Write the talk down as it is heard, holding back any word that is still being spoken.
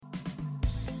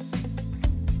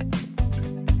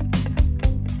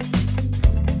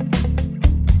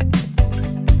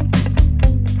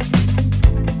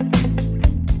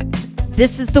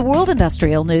This is the World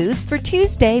Industrial News for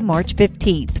Tuesday, March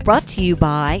 15th, brought to you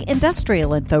by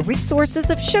Industrial Info Resources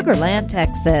of Sugar Land,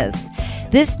 Texas.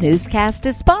 This newscast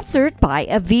is sponsored by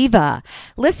Aviva.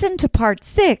 Listen to part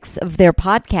 6 of their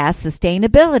podcast,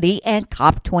 Sustainability and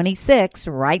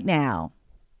COP26, right now.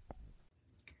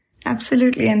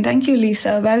 Absolutely. And thank you,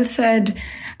 Lisa. Well said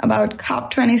about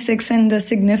COP26 and the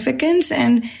significance.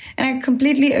 And I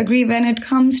completely agree when it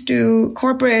comes to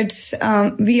corporates,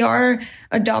 we are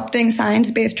adopting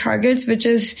science-based targets, which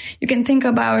is, you can think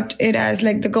about it as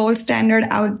like the gold standard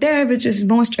out there, which is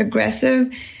most aggressive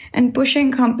and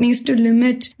pushing companies to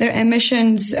limit their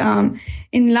emissions in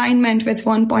alignment with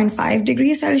 1.5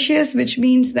 degrees Celsius, which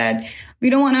means that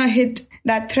we don't want to hit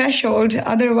that threshold.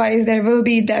 Otherwise, there will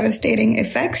be devastating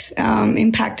effects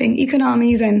impacting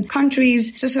economies and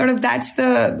countries. So sort of that's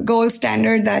the gold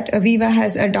standard that Aviva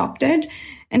has adopted.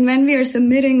 And when we are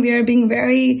submitting, we are being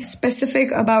very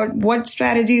specific about what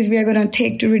strategies we are going to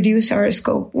take to reduce our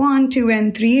scope 1, 2,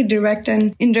 and 3 direct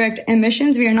and indirect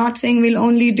emissions. We are not saying we'll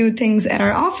only do things at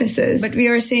our offices, but we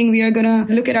are saying we are going to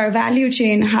look at our value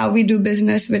chain, how we do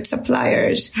business with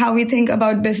suppliers, how we think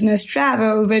about business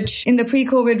travel, which in the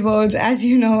pre-COVID world, as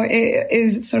you know,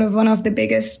 is sort of one of the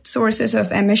biggest sources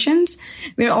of emissions.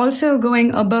 We're also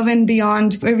going above and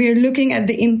beyond where we're looking at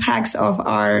the impacts of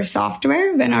our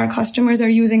software when our customers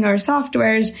are using our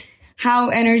softwares, how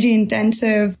energy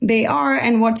intensive they are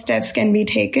and what steps can be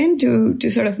taken to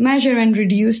sort of measure and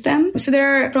reduce them. So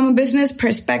from a business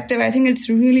perspective, I think it's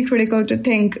really critical to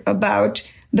think about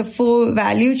the full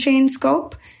value chain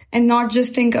scope and not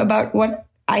just think about what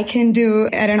I can do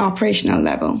at an operational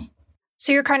level.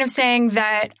 So you're kind of saying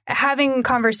that having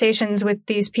conversations with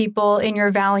these people in your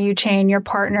value chain, your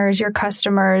partners, your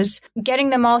customers,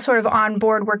 getting them all sort of on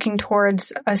board working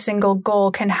towards a single goal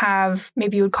can have,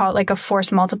 maybe you would call it like a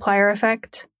force multiplier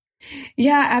effect?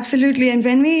 Yeah, absolutely. And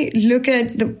when we look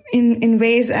at in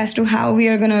ways as to how we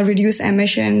are going to reduce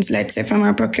emissions, let's say from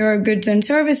our procured goods and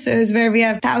services, where we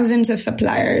have thousands of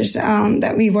suppliers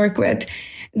that we work with,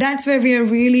 that's where we are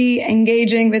really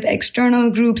engaging with external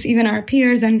groups, even our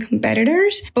peers and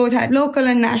competitors, both at local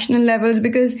and national levels,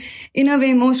 because in a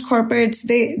way, most corporates,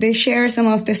 they share some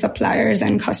of the suppliers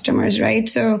and customers, right?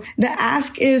 So the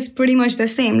ask is pretty much the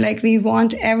same. Like we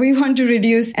want everyone to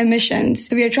reduce emissions.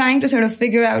 So we are trying to sort of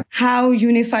figure out how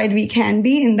unified we can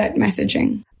be in that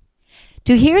messaging.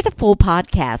 To hear the full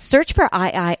podcast, search for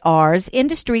IIR's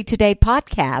Industry Today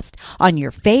podcast on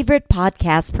your favorite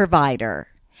podcast provider.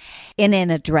 In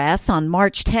an address on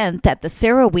March 10th at the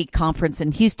CERAWeek conference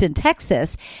in Houston,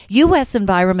 Texas, U.S.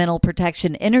 Environmental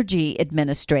Protection Energy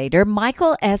Administrator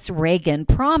Michael S. Regan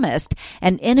promised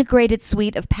an integrated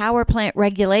suite of power plant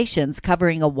regulations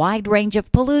covering a wide range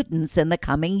of pollutants in the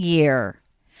coming year.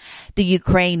 The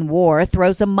Ukraine war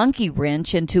throws a monkey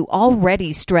wrench into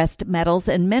already stressed metals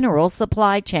and minerals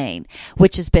supply chain,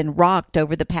 which has been rocked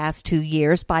over the past 2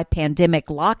 years by pandemic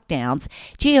lockdowns,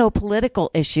 geopolitical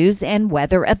issues, and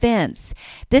weather events.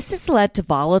 This has led to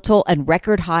volatile and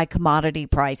record high commodity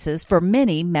prices for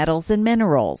many metals and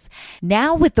minerals.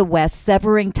 Now, with the West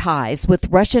severing ties with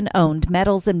Russian-owned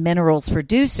metals and minerals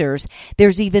producers,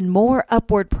 there's even more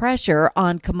upward pressure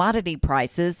on commodity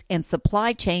prices, and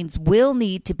supply chains will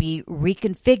need to be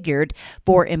reconfigured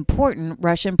for important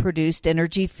Russian-produced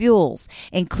energy fuels,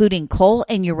 including coal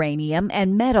and uranium,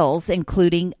 and metals,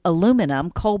 including aluminum,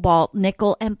 cobalt,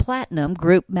 nickel, and platinum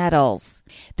group metals.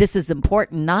 This is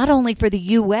important not only for the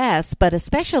U.S., but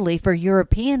especially for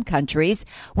European countries,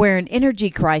 where an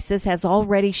energy crisis has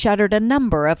already shuttered a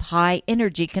number of high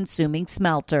energy-consuming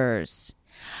smelters.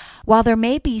 While there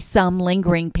may be some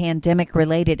lingering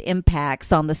pandemic-related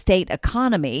impacts on the state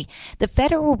economy, the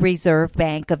Federal Reserve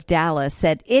Bank of Dallas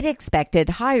said it expected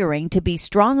hiring to be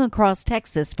strong across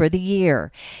Texas for the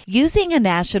year. Using a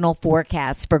national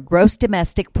forecast for gross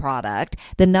domestic product,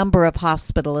 the number of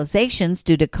hospitalizations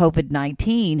due to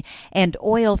COVID-19, and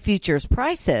oil futures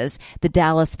prices, the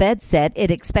Dallas Fed said it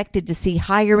expected to see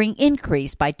hiring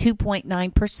increase by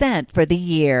 2.9% for the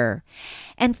year.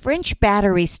 And French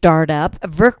battery startup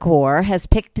Verkor has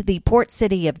picked the port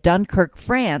city of Dunkirk,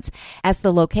 France, as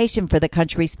the location for the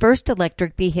country's first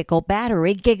electric vehicle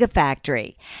battery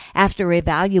gigafactory. After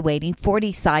evaluating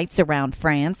 40 sites around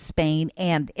France, Spain,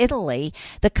 and Italy,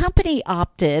 the company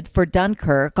opted for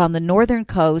Dunkirk on the northern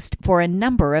coast for a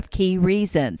number of key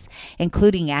reasons,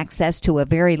 including access to a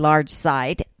very large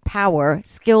site, power,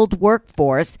 skilled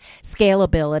workforce,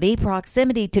 scalability,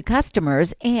 proximity to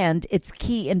customers, and its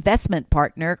key investment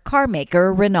partner,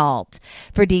 carmaker Renault.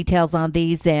 For details on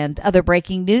these and other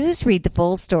breaking news, read the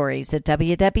full stories at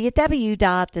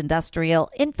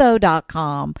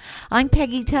www.industrialinfo.com. I'm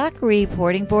Peggy Tuck,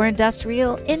 reporting for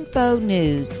Industrial Info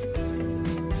News.